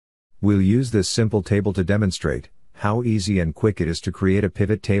We'll use this simple table to demonstrate how easy and quick it is to create a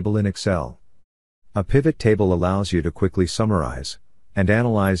pivot table in Excel. A pivot table allows you to quickly summarize and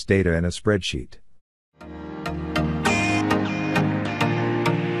analyze data in a spreadsheet.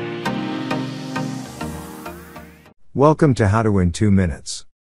 Welcome to How to in 2 Minutes.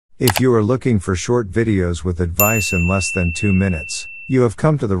 If you are looking for short videos with advice in less than 2 minutes, you have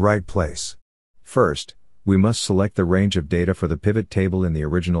come to the right place. First, we must select the range of data for the pivot table in the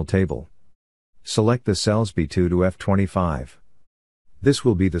original table. Select the cells B2 to F25. This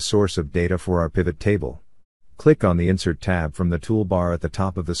will be the source of data for our pivot table. Click on the Insert tab from the toolbar at the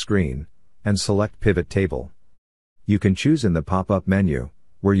top of the screen, and select Pivot Table. You can choose in the pop-up menu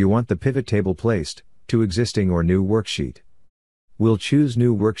where you want the pivot table placed, to existing or new worksheet. We'll choose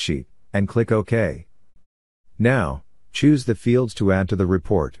New Worksheet, and click OK. Now, choose the fields to add to the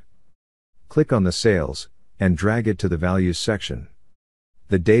report. Click on the Sales, and drag it to the Values section.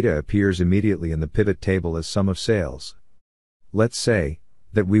 The data appears immediately in the pivot table as sum of sales. Let's say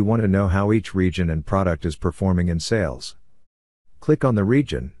that we want to know how each region and product is performing in sales. Click on the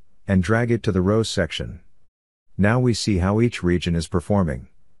region, and drag it to the Rows section. Now we see how each region is performing.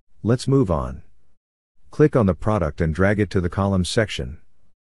 Let's move on. Click on the product and drag it to the Columns section.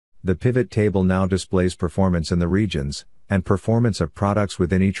 The pivot table now displays performance in the regions, and performance of products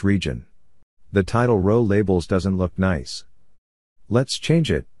within each region. The title row labels doesn't look nice. Let's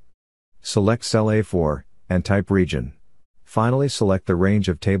change it. Select cell A4, and type region. Finally select the range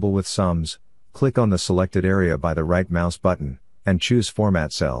of table with sums, click on the selected area by the right mouse button, and choose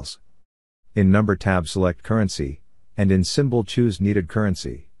Format Cells. In Number tab select Currency, and in Symbol choose Needed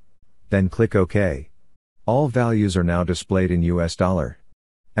Currency. Then click OK. All values are now displayed in US dollar.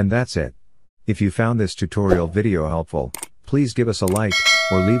 And that's it. If you found this tutorial video helpful, please give us a like,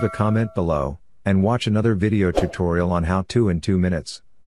 or leave a comment below, and watch another video tutorial on How to in 2 minutes.